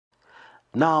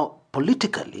Now,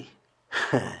 politically,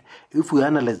 if we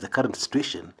analyze the current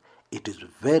situation, it is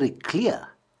very clear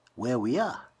where we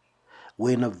are.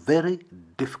 We're in a very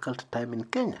difficult time in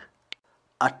Kenya.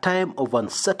 A time of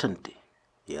uncertainty,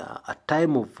 a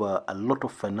time of a lot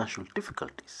of financial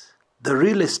difficulties. The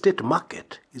real estate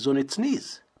market is on its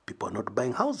knees. People are not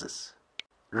buying houses.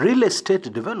 Real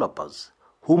estate developers,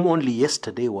 whom only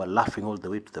yesterday were laughing all the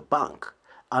way to the bank,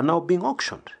 are now being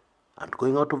auctioned and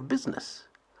going out of business.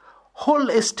 Whole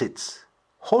estates,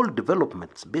 whole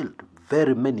developments built,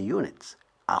 very many units,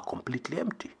 are completely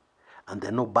empty. And there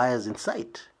are no buyers in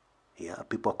sight.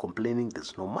 People are complaining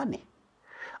there's no money.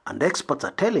 And experts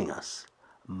are telling us,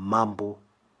 mambo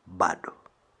bado.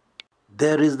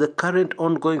 There is the current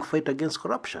ongoing fight against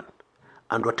corruption.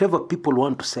 And whatever people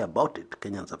want to say about it,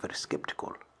 Kenyans are very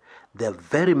skeptical. There are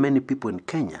very many people in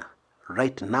Kenya,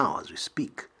 right now as we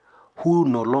speak, who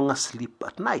no longer sleep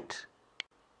at night.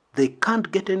 They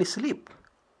can't get any sleep.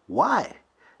 Why?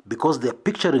 Because they're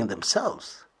picturing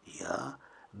themselves,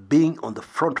 being on the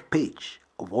front page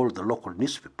of all the local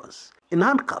newspapers, in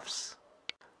handcuffs,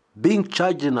 being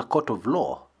charged in a court of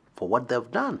law for what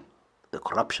they've done, the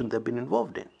corruption they've been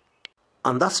involved in.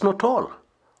 And that's not all.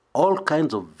 All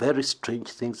kinds of very strange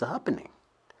things are happening.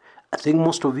 I think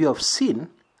most of you have seen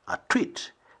a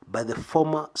tweet by the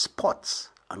former sports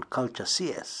and culture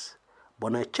CS,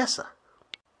 Echesa.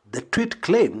 The tweet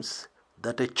claims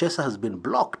that Echesa has been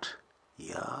blocked,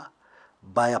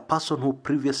 by a person who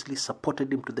previously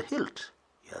supported him to the hilt,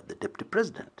 the deputy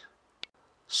president,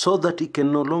 so that he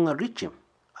can no longer reach him,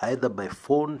 either by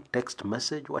phone, text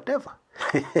message, whatever.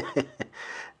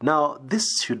 Now,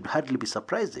 this should hardly be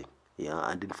surprising,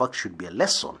 and in fact should be a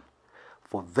lesson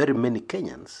for very many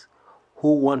Kenyans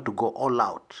who want to go all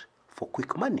out for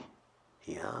quick money,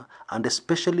 and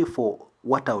especially for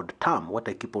what I would term, what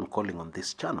I keep on calling on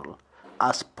this channel,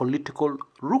 as political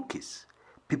rookies,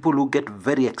 people who get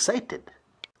very excited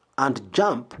and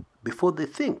jump before they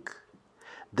think.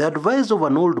 The advice of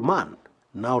an old man,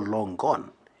 now long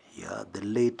gone, the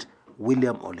late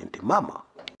William Olentimama,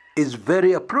 is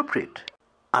very appropriate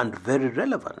and very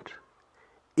relevant.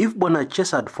 If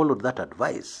Echesa had followed that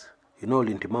advice,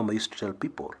 Olentimama used to tell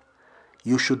people,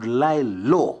 you should lie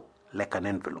low like an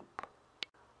envelope.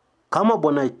 Kama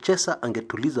Echesa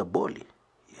angetuliza boli,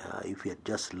 if he had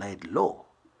just lied low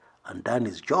and done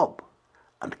his job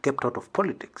and kept out of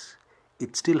politics,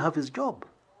 he'd still have his job.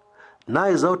 Now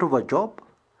he's out of a job,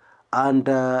 and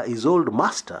his old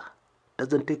master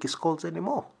doesn't take his calls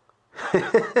anymore.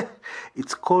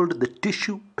 It's called the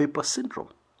tissue paper syndrome.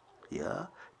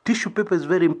 Tissue paper is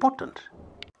very important.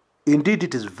 Indeed,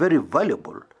 it is very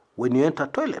valuable when you enter a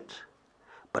toilet.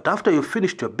 But after you've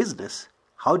finished your business,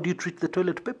 how do you treat the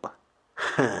toilet paper?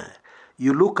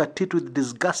 You look at it with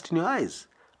disgust in your eyes,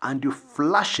 and you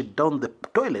flush it down the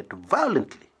toilet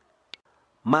violently.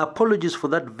 My apologies for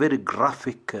that very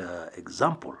graphic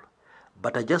example,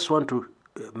 but I just want to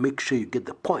make sure you get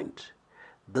the point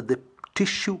that the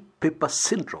tissue paper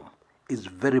syndrome is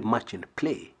very much in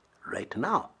play right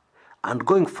now. And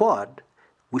going forward,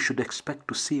 we should expect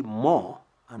to see more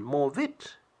and more of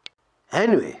it.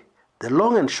 Anyway, the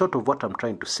long and short of what I'm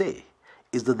trying to say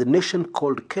is that the nation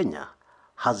called Kenya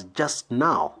has just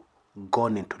now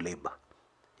gone into labor.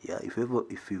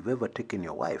 If you've ever taken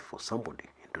your wife or somebody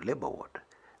into labor ward,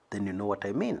 then you know what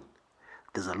I mean.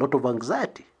 There's a lot of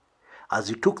anxiety. As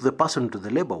you took the person to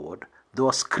the labor ward, they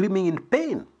were screaming in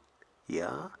pain. They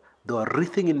were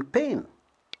writhing in pain.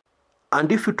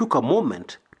 And if you took a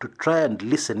moment to try and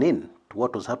listen in to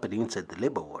what was happening inside the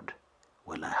labor ward,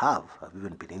 well, I've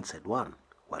even been inside one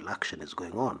while action is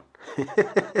going on.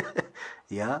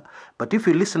 But if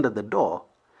you listened at the door,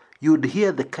 you'd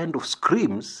hear the kind of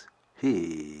screams.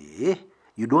 Hey,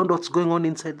 you'd wonder what's going on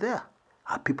inside there.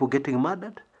 Are people getting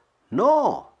murdered?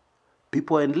 No,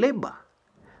 people are in labor.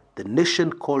 The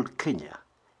nation called Kenya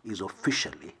is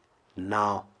officially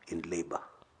now in labor.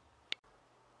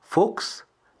 Folks,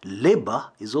 labor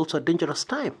is also a dangerous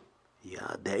time.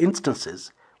 There are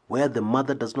instances where the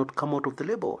mother does not come out of the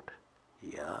labor ward.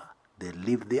 They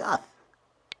leave the earth.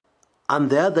 And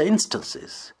there are other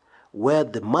instances where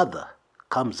the mother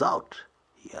comes out,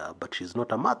 but she's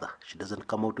not a mother. She doesn't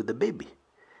come out with the baby.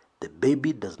 The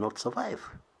baby does not survive.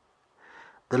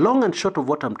 The long and short of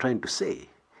what I'm trying to say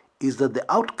is that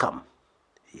the outcome,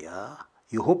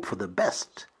 you hope for the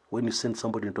best when you send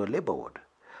somebody into a labor ward,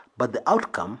 but the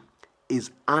outcome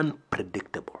is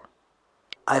unpredictable.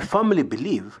 I firmly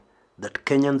believe that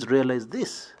Kenyans realize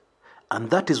this, and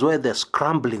that is why they're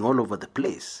scrambling all over the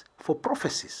place for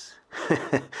prophecies,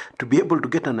 to be able to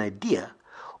get an idea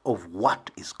of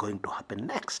what is going to happen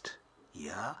next.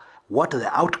 What the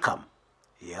outcome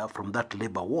from that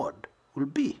labor ward will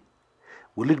be.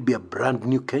 Will it be a brand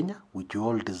new Kenya, which you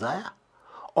all desire?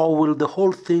 Or will the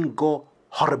whole thing go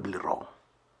horribly wrong?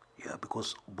 Yeah,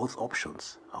 because both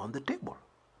options are on the table.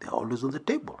 They are always on the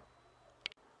table.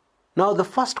 Now, the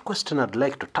first question I'd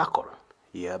like to tackle,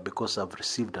 because I've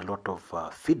received a lot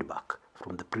of feedback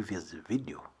from the previous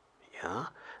video.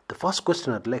 The first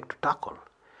question I'd like to tackle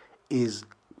is,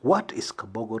 what is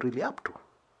Kabogo really up to?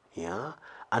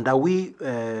 And are we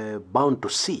bound to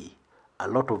see a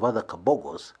lot of other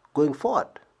Kabogos going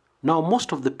forward? Now,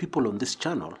 most of the people on this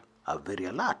channel are very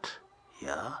alert.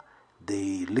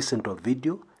 They listen to a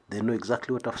video, they know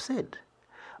exactly what I've said.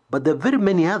 But there are very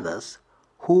many others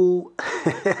who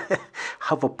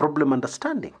have a problem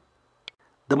understanding.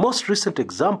 The most recent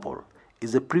example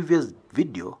is a previous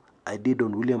video I did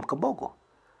on William Kabogo,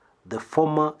 the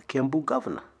former Kiambu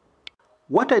governor.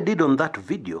 What I did on that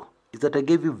video is that I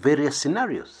gave you various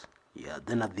scenarios.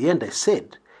 Then at the end I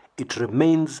said, it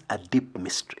remains a deep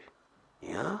mystery.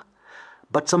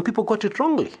 But some people got it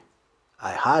wrongly.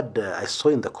 I saw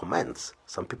in the comments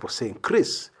some people saying,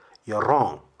 Chris, you're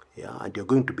wrong, and you're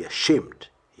going to be ashamed,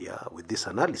 with this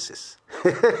analysis.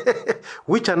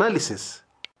 Which analysis?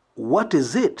 What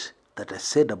is it that I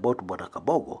said about Bwana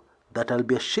Kabogo that I'll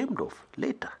be ashamed of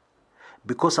later?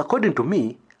 Because according to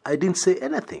me, I didn't say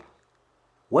anything.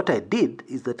 What I did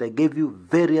is that I gave you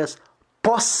various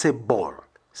possible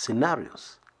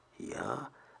scenarios.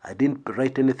 I didn't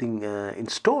write anything in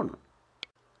stone.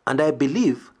 And I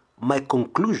believe my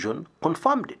conclusion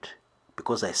confirmed it,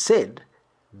 because I said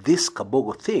this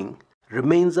Kabogo thing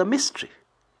remains a mystery.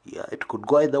 It could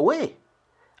go either way.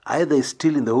 Either he's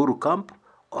still in the Uhuru camp,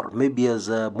 or maybe has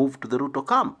moved to the Ruto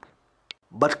camp.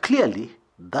 But clearly,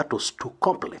 that was too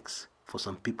complex for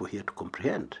some people here to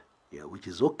comprehend. Which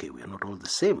is okay, we are not all the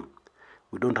same.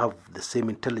 We don't have the same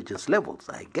intelligence levels.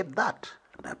 I get that,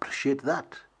 and I appreciate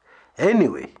that.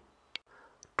 Anyway,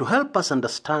 to help us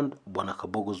understand Bwana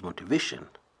Kabogo's motivation,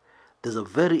 there's a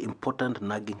very important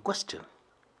nagging question.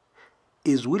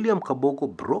 Is William Kabogo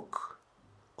broke,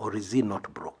 or is he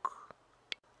not broke?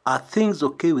 Are things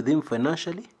okay with him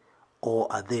financially,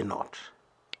 or are they not?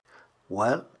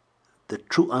 Well, the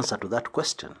true answer to that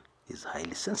question is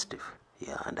highly sensitive.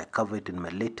 And I cover it in my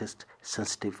latest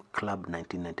Sensitive Club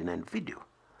 1999 video.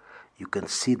 You can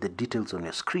see the details on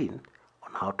your screen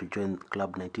on how to join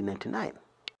Club 1999.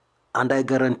 And I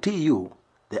guarantee you,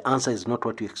 the answer is not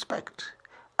what you expect.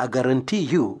 I guarantee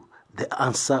you, the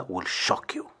answer will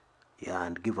shock you.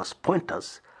 And give us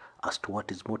pointers as to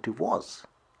what his motive was.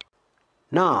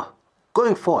 Now,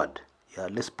 going forward,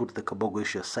 let's put the Kabogo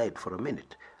issue aside for a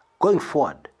minute. Going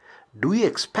forward, do we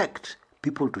expect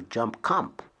people to jump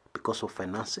camp because of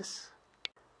finances?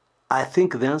 I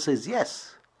think the answer is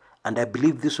yes. And I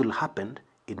believe this will happen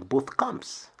in both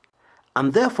camps.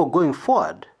 And therefore, going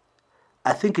forward,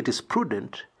 I think it is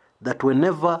prudent that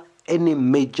whenever any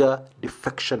major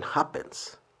defection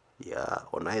happens,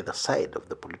 on either side of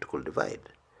the political divide,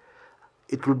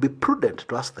 it will be prudent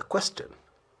to ask the question,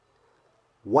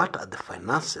 what are the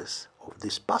finances of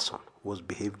this person who has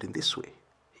behaved in this way?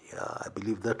 I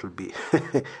believe that will be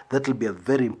that will be a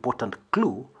very important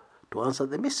clue to answer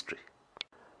the mystery.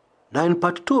 Now, in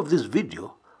part 2 of this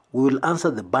video, we will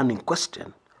answer the burning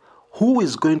question, who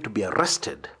is going to be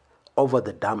arrested over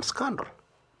the dam scandal?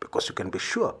 Because you can be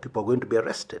sure people are going to be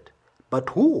arrested. But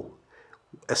who?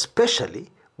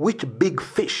 Especially, which big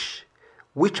fish,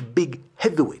 which big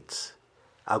heavyweights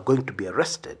are going to be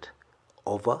arrested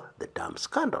over the dam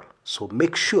scandal? So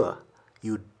make sure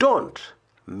you don't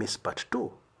miss part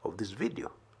 2 of this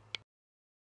video.